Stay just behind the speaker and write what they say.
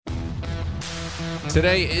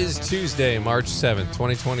Today is Tuesday, March 7th,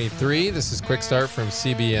 2023. This is Quick Start from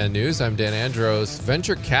CBN News. I'm Dan Andros.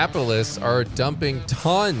 Venture capitalists are dumping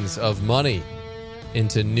tons of money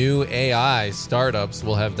into new AI startups.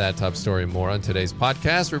 We'll have that top story more on today's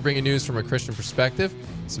podcast. We're bringing news from a Christian perspective.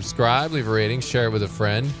 Subscribe, leave a rating, share it with a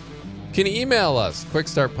friend. You can email us,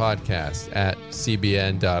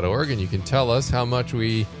 quickstartpodcast@cbn.org, and you can tell us how much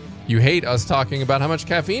you hate us talking about how much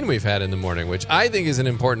caffeine we've had in the morning, which I think is an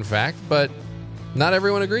important fact, but not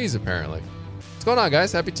everyone agrees, apparently. What's going on,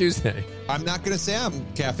 guys? Happy Tuesday. I'm not going to say I'm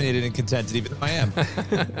caffeinated and contented, even though I am.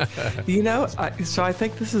 So I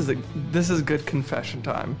think this is good confession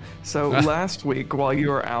time. So last week, while you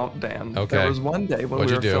were out, Dan, there was one day when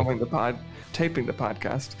we were taping the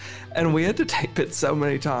podcast, and we had to tape it so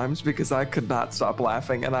many times because I could not stop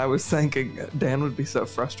laughing, and I was thinking Dan would be so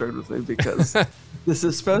frustrated with me because this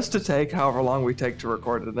is supposed to take however long we take to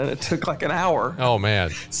record it, and it took like an hour. Oh,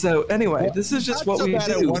 man. So anyway, this is just what we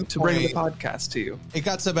do to bring the podcast to you. It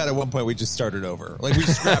got so bad at one point we just started over. Like, we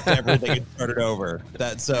scrapped everything and started over.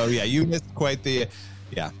 You missed quite the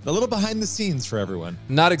little behind the scenes for everyone.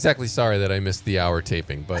 Not exactly sorry that I missed the hour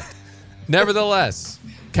taping, but nevertheless,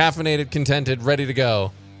 caffeinated, contented, ready to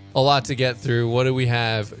go. A lot to get through. What do we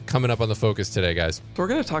have coming up on the focus today, guys? We're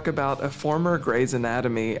going to talk about a former Grey's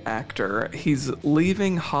Anatomy actor. He's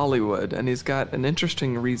leaving Hollywood, and he's got an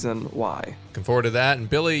interesting reason why. Looking forward to that. And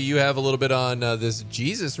Billy, you have a little bit on this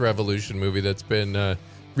Jesus Revolution movie that's been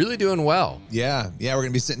really doing well. Yeah, we're going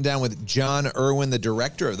to be sitting down with John Erwin, the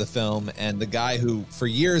director of the film, and the guy who for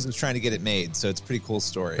years was trying to get it made. So it's a pretty cool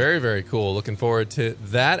story. Very, very cool. Looking forward to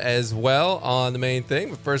that as well on the main thing.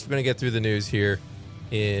 But first, we're going to get through the news here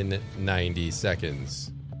in 90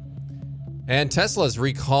 seconds. And Tesla's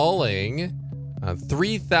recalling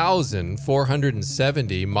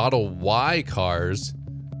 3,470 Model Y cars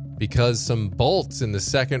because some bolts in the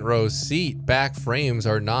second row seat back frames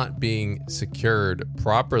are not being secured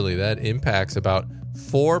properly. That impacts about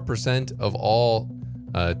 4% of all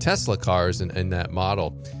Tesla cars in that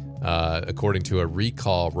model, according to a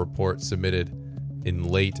recall report submitted in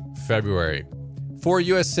late February. 4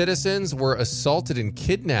 U.S. citizens were assaulted and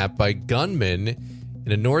kidnapped by gunmen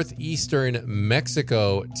in a northeastern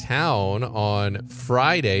Mexico town on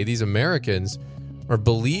Friday. These Americans are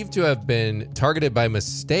believed to have been targeted by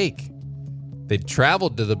mistake. They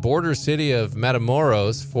traveled to the border city of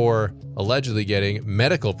Matamoros for allegedly getting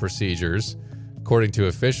medical procedures. According to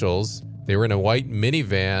officials, they were in a white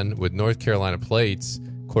minivan with North Carolina plates,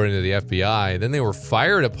 according to the FBI. Then they were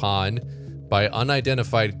fired upon by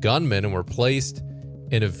unidentified gunmen and were placed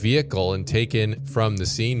in a vehicle and taken from the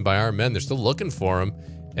scene by our men. They're still looking for them,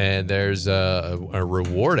 and there's a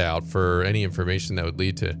reward out for any information that would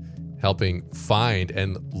lead to helping find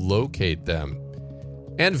and locate them.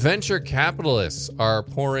 And venture capitalists are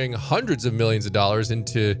pouring hundreds of millions of dollars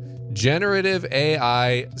into generative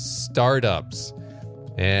AI startups.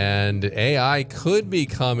 And AI could be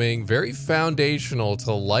becoming very foundational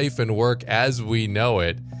to life and work as we know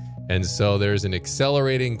it. And so there's an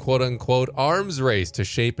accelerating, quote-unquote, arms race to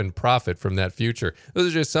shape and profit from that future. Those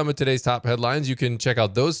are just some of today's top headlines. You can check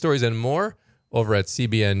out those stories and more over at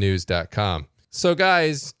cbnnews.com. So,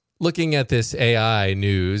 guys, looking at this AI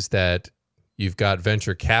news that you've got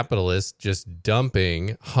venture capitalists just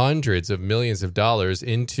dumping hundreds of millions of dollars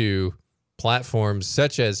into platforms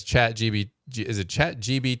such as ChatGPT. Is it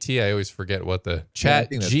ChatGPT? I always forget what the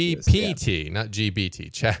ChatGPT, not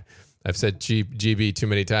GBT. I've said GB too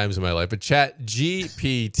many times in my life, but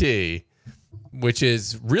ChatGPT, which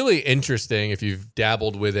is really interesting if you've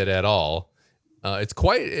dabbled with it at all. It's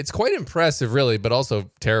quite impressive, really, but also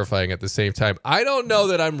terrifying at the same time. I don't know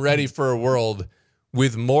that I'm ready for a world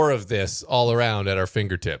with more of this all around at our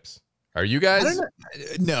fingertips. Are you guys?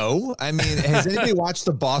 No. I mean, has anybody watched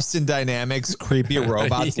the Boston Dynamics creepy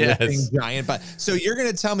robots lifting giant? So you're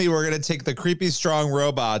going to tell me we're going to take the creepy, strong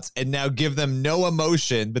robots and now give them no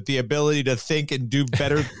emotion, but the ability to think and do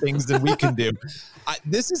better things than we can do.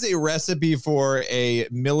 This is a recipe for a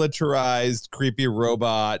militarized, creepy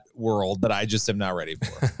robot world that I just am not ready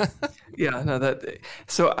for.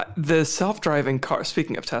 The self-driving car,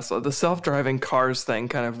 speaking of Tesla, the self-driving cars thing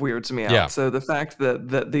kind of weirds me out. Yeah. So the fact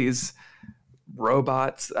that these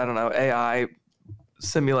robots, AI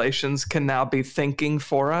simulations can now be thinking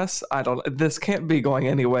for us. This can't be going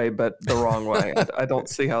any way but the wrong way. I don't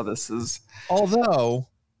see how this is. Although,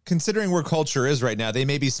 considering where culture is right now, they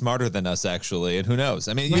may be smarter than us, actually. And who knows?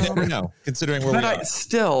 I mean, you never know, considering where we are.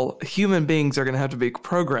 Still, human beings are going to have to be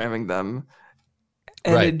programming them.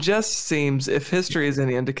 And It just seems, if history is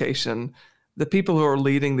any indication, the people who are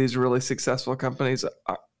leading these really successful companies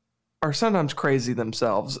are sometimes crazy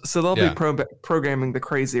themselves. So they'll be programming the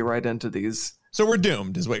crazy right into these So we're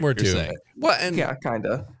doomed, is what you're saying. Well, and yeah, kind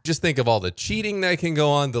of. Just think of all the cheating that can go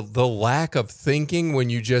on, the lack of thinking when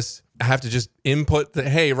you just have to just input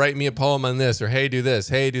hey, write me a poem on this, or hey, do this,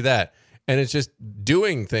 hey, do that. And it's just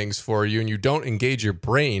doing things for you and you don't engage your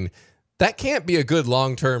brain. That can't be a good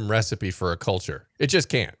long-term recipe for a culture. It just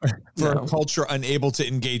can't. For a culture unable to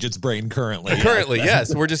engage its brain currently. Currently,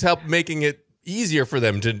 yes. We're just making it easier for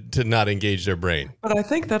them to not engage their brain. But I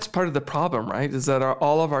think that's part of the problem, right? Is that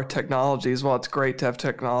all of our technologies, while it's great to have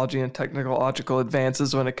technology and technological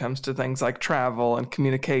advances when it comes to things like travel and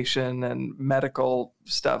communication and medical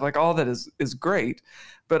stuff, like all that is great.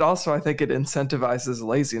 But also I think it incentivizes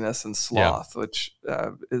laziness and sloth, which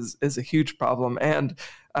is a huge problem. And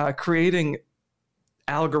creating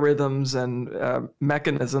algorithms and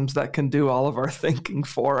mechanisms that can do all of our thinking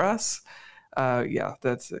for us.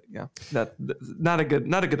 That's it. Yeah, that's not a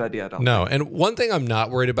good idea. I don't think. And one thing I'm not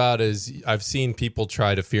worried about is I've seen people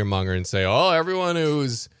try to fearmonger and say, "Oh, everyone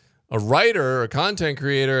who's a writer or a content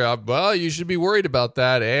creator, well, you should be worried about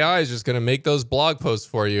that. AI is just going to make those blog posts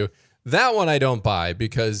for you." That one I don't buy,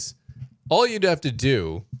 because all you'd have to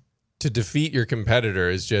do to defeat your competitor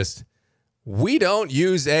is just, we don't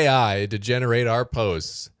use AI to generate our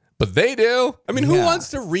posts. But they do. I mean, who wants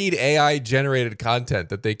to read AI-generated content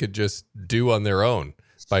that they could just do on their own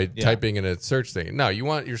by typing in a search thing? No, you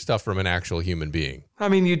want your stuff from an actual human being. I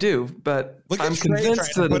mean, you do, but I'm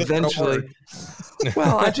convinced that eventually...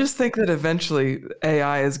 Well, I just think that eventually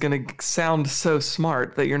AI is going to sound so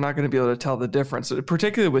smart that you're not going to be able to tell the difference,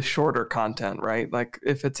 particularly with shorter content, right? Like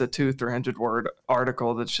if it's a 200-300 word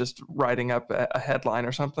article that's just writing up a headline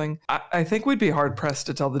or something, I think we'd be hard-pressed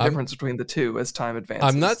to tell the difference between the two as time advances.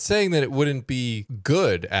 I'm not saying that it wouldn't be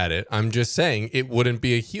good at it. I'm just saying it wouldn't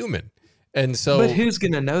be a human. And so, but who's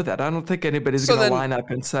going to know that? I don't think anybody's going to line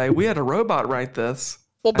up and say, we had a robot write this.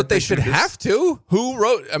 Well, but they should have to. Who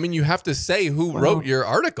wrote? I mean, you have to say who wrote your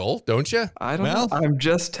article, don't you? I don't know. I'm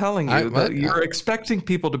just telling you that you're expecting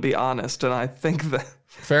people to be honest, and I think that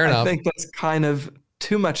fair enough. I think that's kind of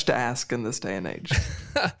too much to ask in this day and age.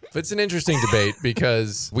 It's an interesting debate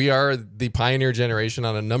because we are the pioneer generation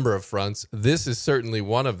on a number of fronts. This is certainly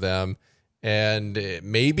one of them, and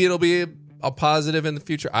maybe it'll be a positive in the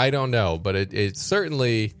future. I don't know, but it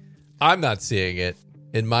certainly, I'm not seeing it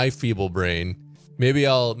in my feeble brain. Maybe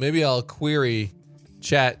I'll query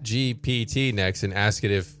Chat GPT next and ask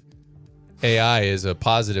it if AI is a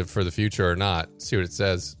positive for the future or not. See what it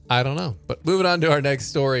says. I don't know. But moving on to our next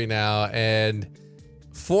story now, and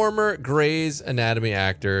former Grey's Anatomy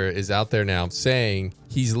actor is out there now saying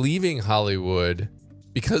he's leaving Hollywood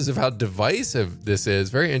because of how divisive this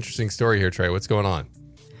is. Very interesting story here, Trey. What's going on?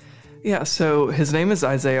 Yeah, so his name is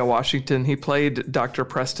Isaiah Washington. He played Dr.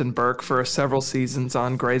 Preston Burke for several seasons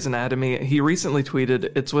on Grey's Anatomy. He recently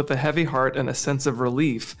tweeted, "It's with a heavy heart and a sense of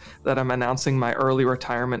relief that I'm announcing my early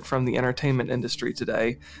retirement from the entertainment industry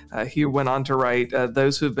today." He went on to write,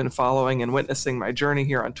 "Those who've been following and witnessing my journey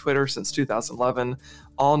here on Twitter since 2011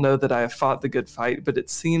 all know that I have fought the good fight, but it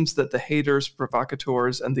seems that the haters,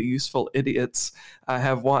 provocateurs, and the useful idiots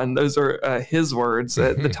have won." Those are his words.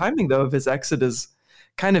 The timing, though, of his exit is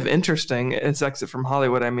kind of interesting, his exit from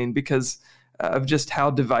Hollywood, I mean, because of just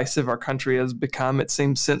how divisive our country has become. It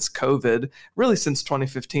seems since COVID, really since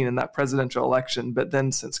 2015 in that presidential election, but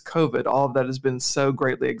then since COVID, all of that has been so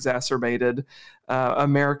greatly exacerbated.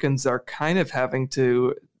 Americans are kind of having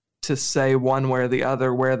to say one way or the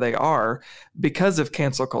other where they are because of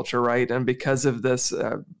cancel culture, right? And because of this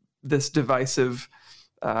divisive,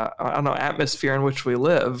 atmosphere in which we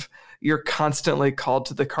live. You're constantly called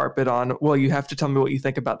to the carpet on, well, you have to tell me what you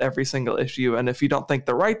think about every single issue. And if you don't think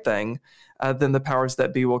the right thing, then the powers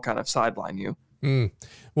that be will kind of sideline you.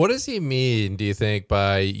 What does he mean, do you think,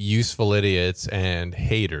 by useful idiots and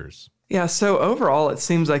haters? Yeah, so overall, it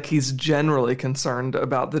seems like he's generally concerned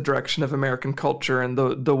about the direction of American culture and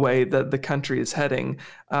the way that the country is heading.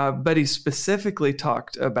 But he specifically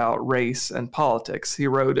talked about race and politics. He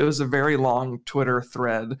wrote, it was a very long Twitter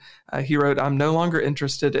thread. He wrote, "I'm no longer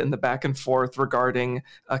interested in the back and forth regarding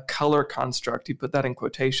a color construct," he put that in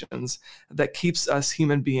quotations, "that keeps us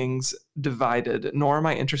human beings divided, nor am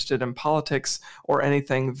I interested in politics or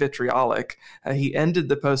anything vitriolic." He ended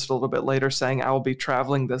the post a little bit later saying, "I will be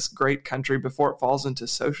traveling this great country before it falls into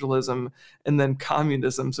socialism and then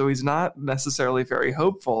communism." So he's not necessarily very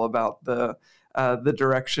hopeful about the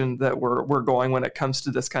direction that we're going when it comes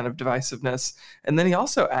to this kind of divisiveness. And then he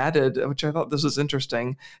also added, which I thought this was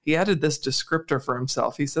interesting, he added this descriptor for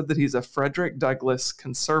himself. He said that he's a Frederick Douglass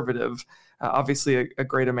conservative, obviously a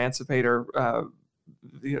great emancipator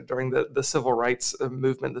during the civil rights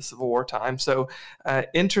movement, the Civil War time. So an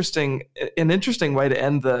interesting way to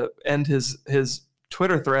end his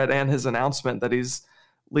Twitter thread and his announcement that he's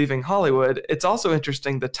leaving Hollywood. It's also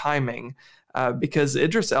interesting, the timing, because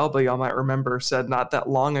Idris Elba, y'all might remember, said not that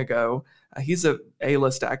long ago, he's a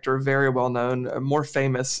A-list actor, very well known, more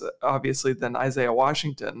famous, obviously, than Isaiah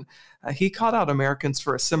Washington. He called out Americans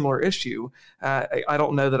for a similar issue. I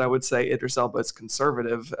don't know that I would say Idris Elba is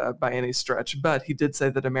conservative by any stretch, but he did say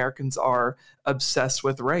that Americans are obsessed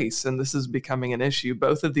with race, and this is becoming an issue.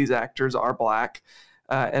 Both of these actors are Black,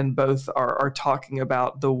 and both are talking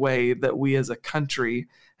about the way that we as a country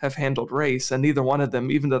have handled race. And neither one of them,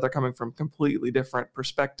 even though they're coming from completely different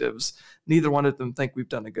perspectives, neither one of them think we've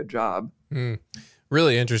done a good job.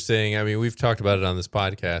 Really interesting. I mean, we've talked about it on this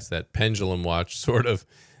podcast, that pendulum watch sort of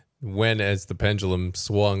when as the pendulum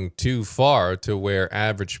swung too far to where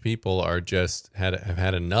average people are just have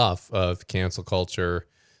had enough of cancel culture,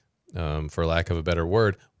 for lack of a better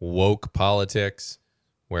word, woke politics,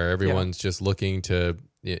 where everyone's just looking to,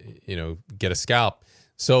 get a scalp.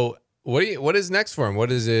 So what is next for him?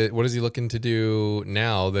 What is he looking to do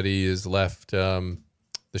now that he has left the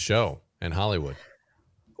show and Hollywood?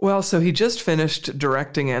 Well, so he just finished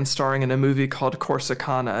directing and starring in a movie called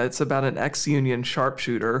Corsicana. It's about an ex-Union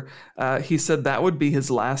sharpshooter. He said that would be his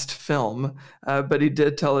last film, but he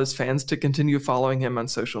did tell his fans to continue following him on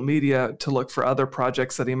social media, to look for other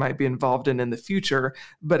projects that he might be involved in the future.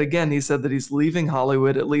 But again, he said that he's leaving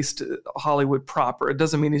Hollywood, at least Hollywood proper. It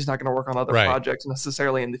doesn't mean he's not going to work on other projects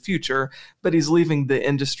necessarily in the future, but he's leaving the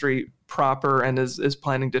industry proper and is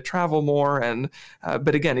planning to travel more. And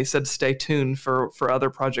but again, he said stay tuned for other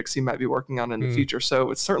projects he might be working on in the future. So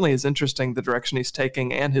it certainly is interesting, the direction he's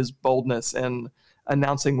taking and his boldness in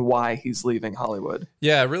announcing why he's leaving Hollywood.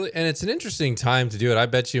 Yeah, really. And it's an interesting time to do it. I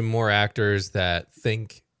bet you more actors that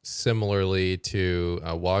think similarly to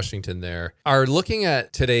Washington there are looking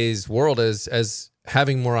at today's world as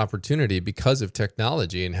having more opportunity because of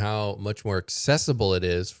technology and how much more accessible it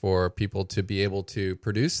is for people to be able to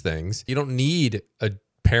produce things. You don't need a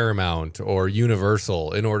Paramount or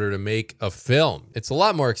Universal in order to make a film. It's a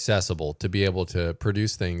lot more accessible to be able to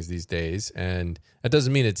produce things these days. And that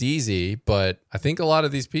doesn't mean it's easy, but I think a lot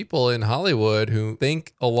of these people in Hollywood who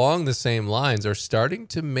think along the same lines are starting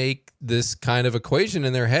to make this kind of equation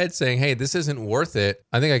in their head saying, hey, this isn't worth it.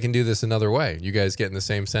 I think I can do this another way. You guys getting the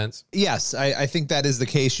same sense? Yes, I think that is the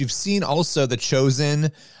case. You've seen also The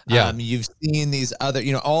Chosen. Yeah. You've seen these other,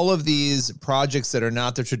 all of these projects that are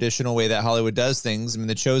not the traditional way that Hollywood does things. I mean,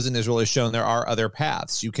 The Chosen has really shown there are other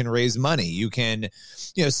paths. You can raise money. You can,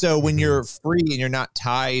 so when you're free and you're not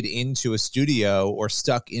tied into a studio or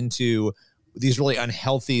stuck into these really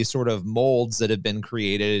unhealthy sort of molds that have been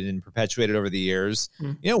created and perpetuated over the years,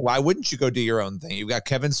 why wouldn't you go do your own thing? You've got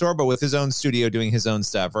Kevin Sorbo with his own studio doing his own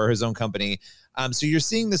stuff or his own company. So you're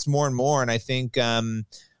seeing this more and more. And I think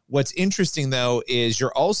what's interesting, though, is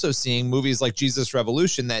you're also seeing movies like Jesus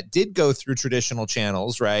Revolution that did go through traditional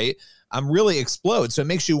channels, right? Really explode. So it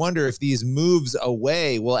makes you wonder if these moves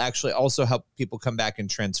away will actually also help people come back and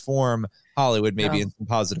transform Hollywood maybe in some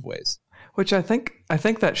positive ways. Which I think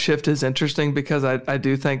that shift is interesting because I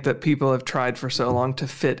do think that people have tried for so long to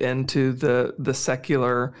fit into the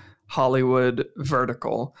secular Hollywood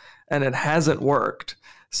vertical, and it hasn't worked.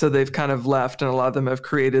 So they've kind of left, and a lot of them have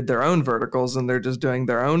created their own verticals, and they're just doing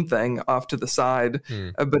their own thing off to the side.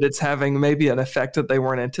 But it's having maybe an effect that they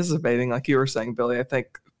weren't anticipating. Like you were saying, Billy, I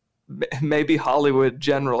think maybe Hollywood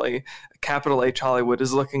generally, capital H Hollywood,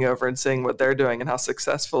 is looking over and seeing what they're doing and how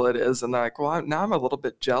successful it is, and they're like, well, now I'm a little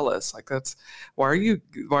bit jealous. Like, why are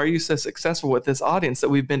you so successful with this audience that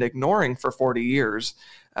we've been ignoring for 40 years?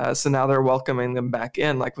 So now they're welcoming them back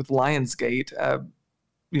in, like with Lionsgate,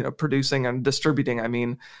 producing and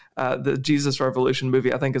distributing. The Jesus Revolution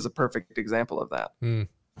movie, I think, is a perfect example of that.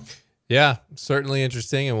 Yeah, certainly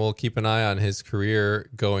interesting, and we'll keep an eye on his career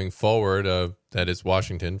going forward. That is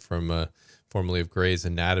Washington from formerly of Grey's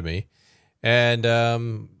Anatomy, and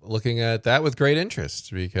looking at that with great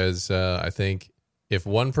interest because I think if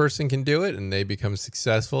one person can do it and they become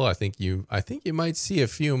successful, I think you might see a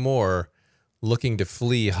few more looking to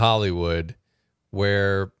flee Hollywood,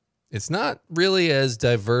 where it's not really as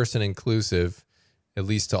diverse and inclusive, at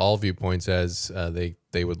least to all viewpoints, as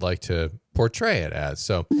they would like to portray it as.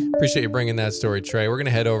 So appreciate you bringing that story, Trey. We're going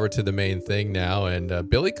to head over to the main thing now. And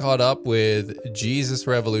Billy caught up with Jesus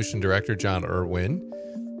Revolution director John Erwin,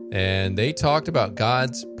 and they talked about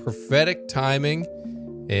God's prophetic timing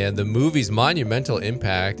and the movie's monumental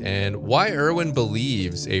impact and why Erwin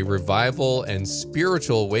believes a revival and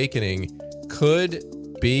spiritual awakening could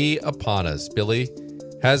be upon us. Billy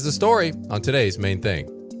has the story on today's main thing.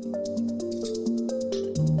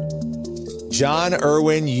 John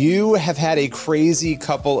Erwin, you have had a crazy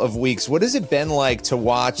couple of weeks. What has it been like to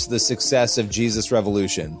watch the success of Jesus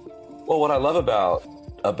Revolution? Well, what I love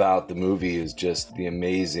about the movie is just the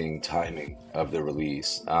amazing timing of the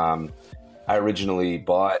release. I originally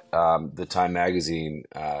bought the Time Magazine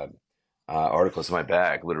articles in my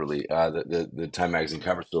bag, literally, the Time Magazine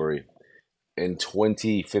cover story in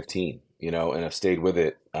 2015, and I've stayed with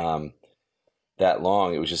it that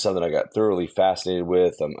long. It was just something I got thoroughly fascinated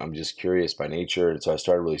with. I'm just curious by nature. And so I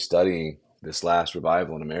started really studying this last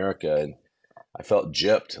revival in America, and I felt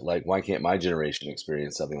gypped. Like, why can't my generation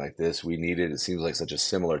experience something like this? We need it. It seems like such a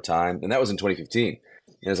similar time. And that was in 2015.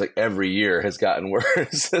 It's like every year has gotten worse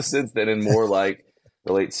since then, and more like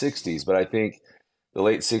the late 60s. But I think the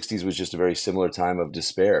late 60s was just a very similar time of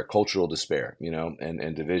despair, cultural despair,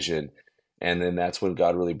 and division. And then that's when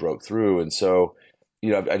God really broke through. And so,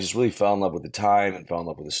 I just really fell in love with the time and fell in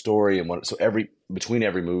love with the story. And between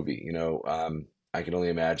every movie, I can only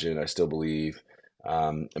imagine, I still believe,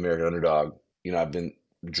 American Underdog, I've been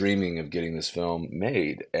dreaming of getting this film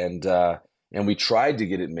made. And we tried to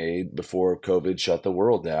get it made before COVID shut the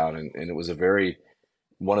world down. And it was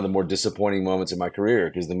one of the more disappointing moments in my career,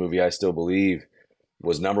 because the movie, I still believe,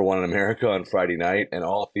 was number one in America on Friday night, and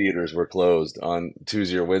all theaters were closed on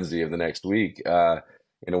Tuesday or Wednesday of the next week,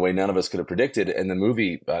 in a way none of us could have predicted. And the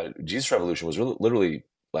movie, Jesus Revolution, was literally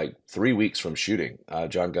like 3 weeks from shooting.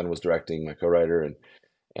 John Gunn was directing, my co-writer.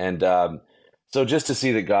 So just to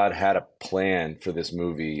see that God had a plan for this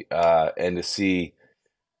movie, and to see,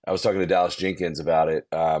 I was talking to Dallas Jenkins about it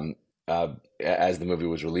as the movie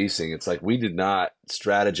was releasing. It's like we did not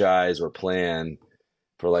strategize or plan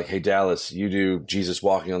for like, hey, Dallas, you do Jesus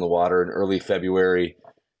walking on the water in early February.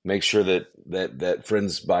 Make sure that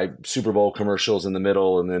Friends buy Super Bowl commercials in the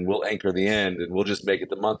middle, and then we'll anchor the end, and we'll just make it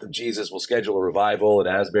the month of Jesus. We'll schedule a revival at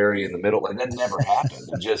Asbury in the middle, and that never happened.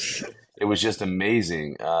 It was just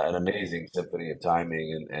amazing, an amazing symphony of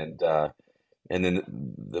timing, and then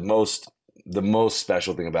the most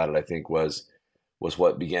special thing about it, I think, was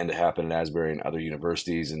what began to happen at Asbury and other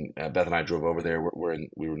universities. And Beth and I drove over there. We were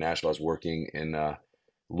in Nashville. I was working in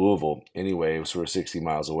Louisville anyway. It was sort of 60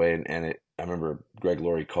 miles away, and I remember Greg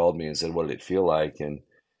Laurie called me and said, "What did it feel like?" And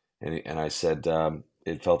I said,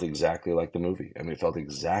 "It felt exactly like the movie." I mean, it felt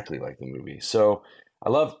exactly like the movie. So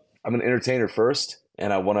I'm an entertainer first,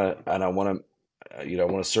 and I want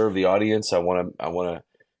to serve the audience. I want to.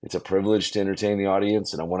 It's a privilege to entertain the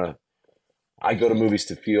audience, and I go to movies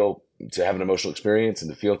to have an emotional experience and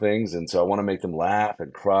to feel things, and so I want to make them laugh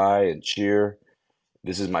and cry and cheer.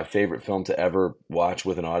 This is my favorite film to ever watch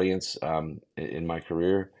with an audience in my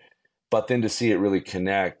career. But then to see it really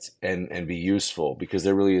connect and be useful, because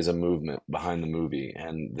there really is a movement behind the movie.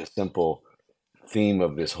 And the simple theme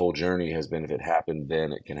of this whole journey has been, if it happened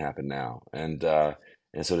then, it can happen now. And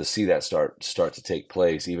so to see that start to take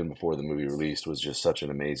place even before the movie released was just such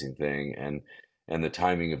an amazing thing. And the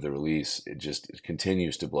timing of the release, it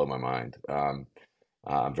continues to blow my mind.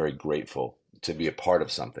 I'm very grateful to be a part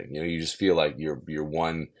of something. You just feel like you're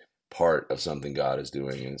one part of something God is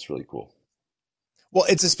doing, and it's really cool. Well,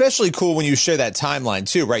 it's especially cool when you share that timeline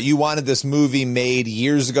too, right? You wanted this movie made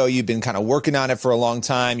years ago. You've been kind of working on it for a long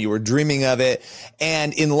time. You were dreaming of it.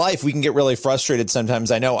 And in life, we can get really frustrated sometimes.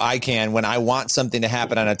 I know I can, when I want something to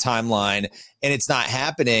happen on a timeline and it's not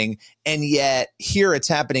happening. And yet here it's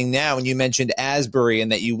happening now. And you mentioned Asbury,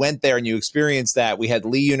 and that you went there and you experienced that. We had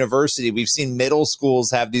Lee University. We've seen middle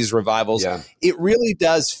schools have these revivals. Yeah. It really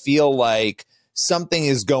does feel like something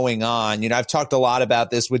is going on. I've talked a lot about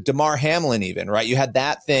this with Damar Hamlin even, right? You had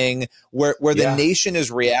that thing where the nation is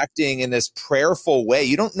reacting in this prayerful way.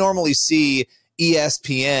 You don't normally see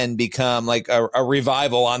ESPN become like a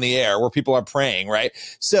revival on the air where people are praying, right?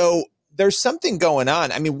 So there's something going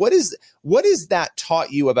on. I mean, what is that taught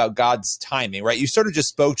you about God's timing, right? You sort of just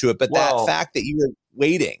spoke to it, but that fact that you were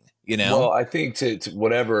waiting, Well, I think to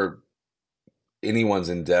whatever anyone's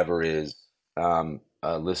endeavor is,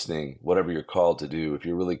 listening, whatever you're called to do, if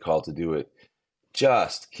you're really called to do it,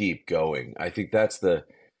 just keep going. I think that's the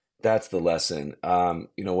lesson.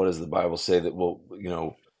 What does the Bible say? That we'll,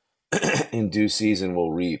 in due season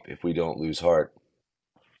we'll reap if we don't lose heart.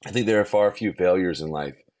 I think there are far few failures in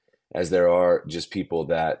life as there are just people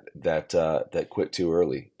that quit too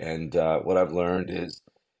early. And what I've learned is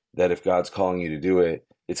that if God's calling you to do it,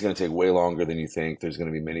 it's going to take way longer than you think. There's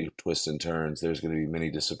going to be many twists and turns. There's going to be many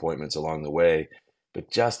disappointments along the way. But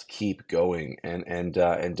just keep going and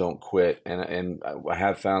don't quit. And I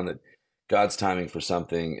have found that God's timing for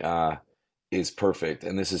something is perfect.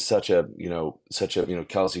 And this is such a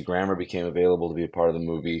Kelsey Grammer became available to be a part of the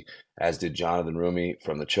movie, as did Jonathan Rumi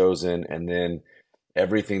from The Chosen. And then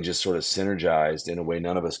everything just sort of synergized in a way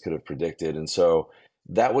none of us could have predicted. And so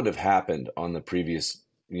that would have happened on the previous,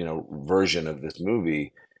 version of this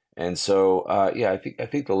movie. And so, I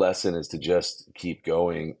think the lesson is to just keep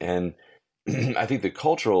going. And I think the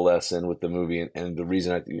cultural lesson with the movie, and the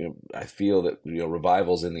reason I feel that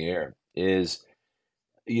revival's in the air is,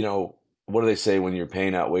 what do they say, when your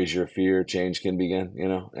pain outweighs your fear, change can begin.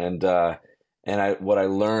 And what I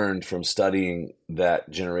learned from studying that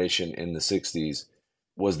generation in the '60s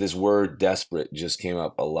was this word desperate just came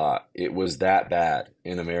up a lot. It was that bad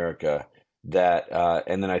in America that,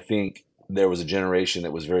 and then I think there was a generation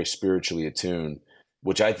that was very spiritually attuned,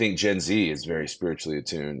 which I think Gen Z is very spiritually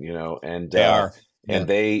attuned, and they are. Yeah. And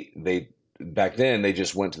they back then they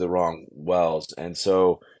just went to the wrong wells. And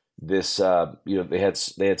so this, they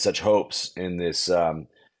had such hopes in this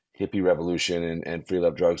hippie revolution and free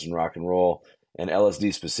love, drugs, and rock and roll, and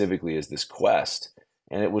LSD specifically is this quest.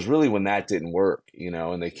 And it was really when that didn't work,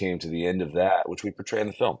 and they came to the end of that, which we portray in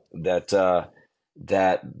the film, that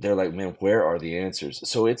they're like, man, where are the answers?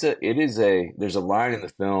 So there's a line in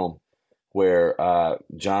the film where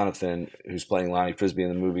Jonathan, who's playing Lonnie Frisbee in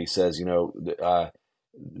the movie, says,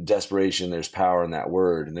 desperation, there's power in that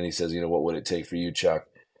word. And then he says, what would it take for you, Chuck,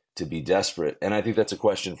 to be desperate? And I think that's a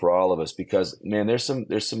question for all of us, because, man, there's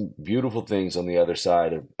some beautiful things on the other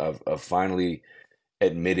side of finally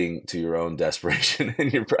admitting to your own desperation.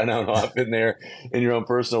 And I don't know, I've been there in your own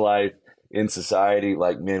personal life, in society,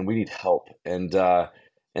 like, man, we need help. And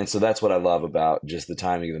so that's what I love about just the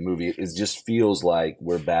timing of the movie. It just feels like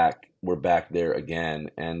we're back there again.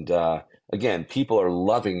 And again, people are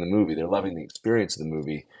loving the movie. They're loving the experience of the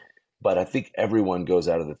movie. But I think everyone goes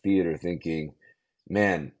out of the theater thinking,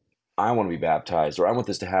 man, I want to be baptized, or I want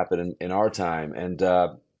this to happen in our time. And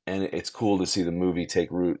it's cool to see the movie take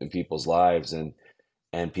root in people's lives, and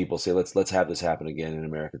people say, let's have this happen again in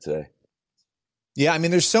America today. Yeah, I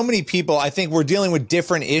mean, there's so many people. I think we're dealing with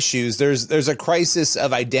different issues. There's a crisis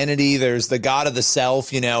of identity. There's the God of the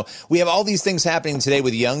self. We have all these things happening today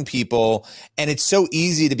with young people, and it's so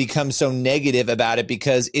easy to become so negative about it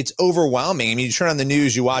because it's overwhelming. I mean, you turn on the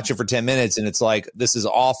news, you watch it for 10 minutes, and it's like, this is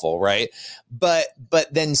awful, right? But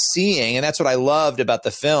then seeing, and that's what I loved about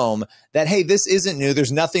the film, that, hey, this isn't new.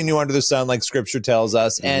 There's nothing new under the sun, like Scripture tells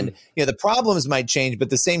us. Mm-hmm. And the problems might change, but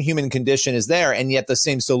the same human condition is there, and yet the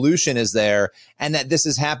same solution is there. And that this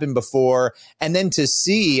has happened before. And then to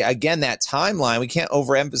see, again, that timeline, we can't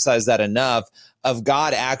overemphasize that enough, of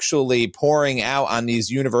God actually pouring out on these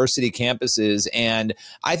university campuses. And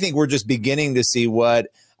I think we're just beginning to see what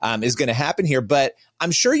is going to happen here. But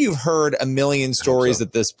I'm sure you've heard a million stories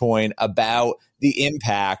at this point about the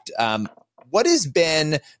impact. What has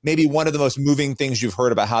been maybe one of the most moving things you've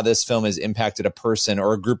heard about how this film has impacted a person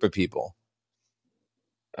or a group of people?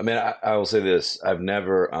 I mean, I will say this. I've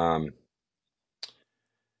never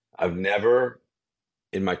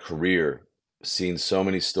in my career seen so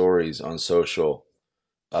many stories on social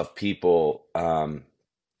of people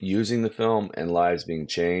using the film and lives being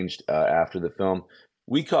changed after the film.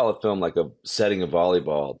 We call a film like a setting of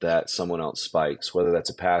volleyball that someone else spikes, whether that's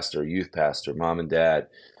a pastor, youth pastor, mom and dad.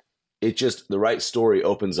 It just, the right story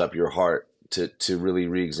opens up your heart to really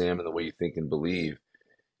re-examine the way you think and believe.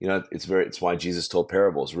 It's why Jesus told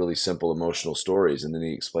parables, really simple emotional stories, and then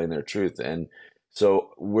he explained their truth. And so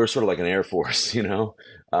we're sort of like an Air Force, the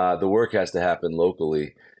work has to happen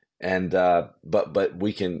locally, and but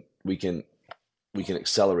we can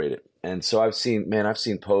accelerate it. And so I've seen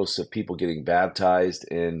posts of people getting baptized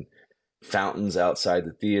in fountains outside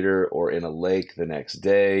the theater or in a lake the next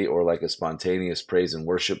day, or like a spontaneous praise and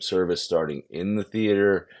worship service starting in the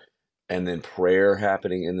theater, and then prayer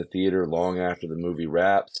happening in the theater long after the movie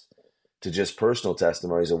wraps, to just personal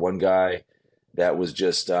testimonies of one guy that was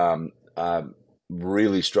just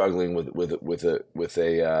really struggling with an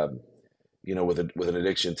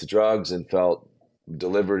addiction to drugs, and felt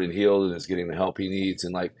delivered and healed and is getting the help he needs.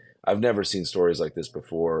 And like, I've never seen stories like this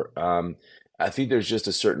before. I think there's just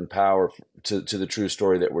a certain power to the true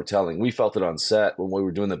story that we're telling. We felt it on set when we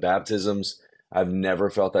were doing the baptisms. I've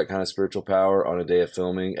never felt that kind of spiritual power on a day of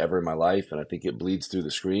filming ever in my life. And I think it bleeds through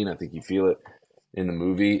the screen. I think you feel it in the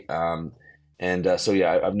movie. I've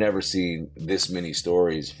never seen this many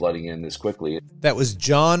stories flooding in this quickly. That was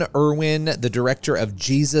John Erwin, the director of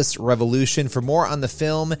Jesus Revolution. For more on the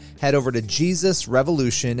film, head over to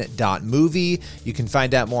jesusrevolution.movie. You can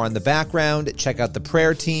find out more on the background, check out the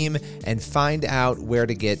prayer team, and find out where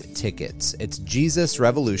to get tickets. It's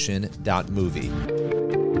jesusrevolution.movie.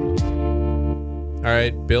 All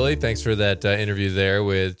right, Billy, thanks for that interview there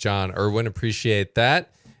with John Erwin. Appreciate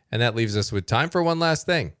that. And that leaves us with time for one last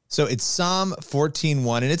thing. So it's Psalm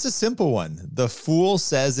 14:1, and it's a simple one. The fool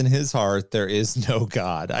says in his heart, there is no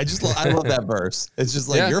God. I love that verse. It's just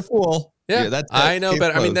like, you're a fool. Yeah, that's I know,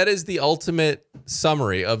 but I mean, that is the ultimate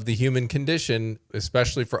summary of the human condition,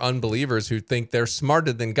 especially for unbelievers who think they're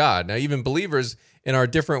smarter than God. Now, even believers in our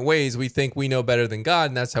different ways, we think we know better than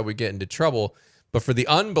God, and that's how we get into trouble. But for the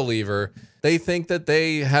unbeliever, they think that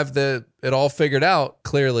they have it all figured out.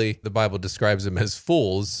 Clearly, the Bible describes them as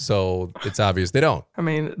fools, so it's obvious they don't. I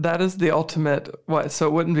mean, that is the ultimate, so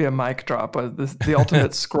it wouldn't be a mic drop, but the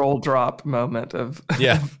ultimate scroll drop moment of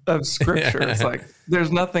Scripture. It's like,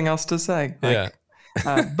 there's nothing else to say. Like,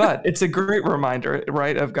 but it's a great reminder,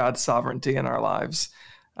 right, of God's sovereignty in our lives.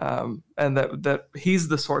 And that he's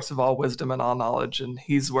the source of all wisdom and all knowledge, and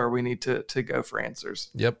he's where we need to go for answers.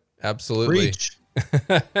 Yep, absolutely. Preach.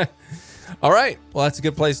 All right. Well, that's a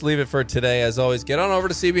good place to leave it for today. As always, get on over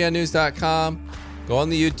to cbnnews.com. Go on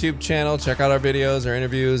the YouTube channel. Check out our videos, our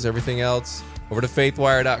interviews, everything else. Over to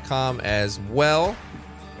faithwire.com as well.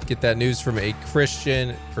 Get that news from a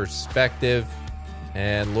Christian perspective.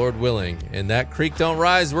 And Lord willing, and that creek don't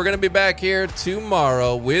rise, we're going to be back here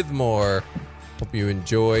tomorrow with more. Hope you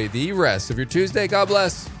enjoy the rest of your Tuesday. God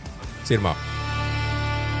bless. See you tomorrow.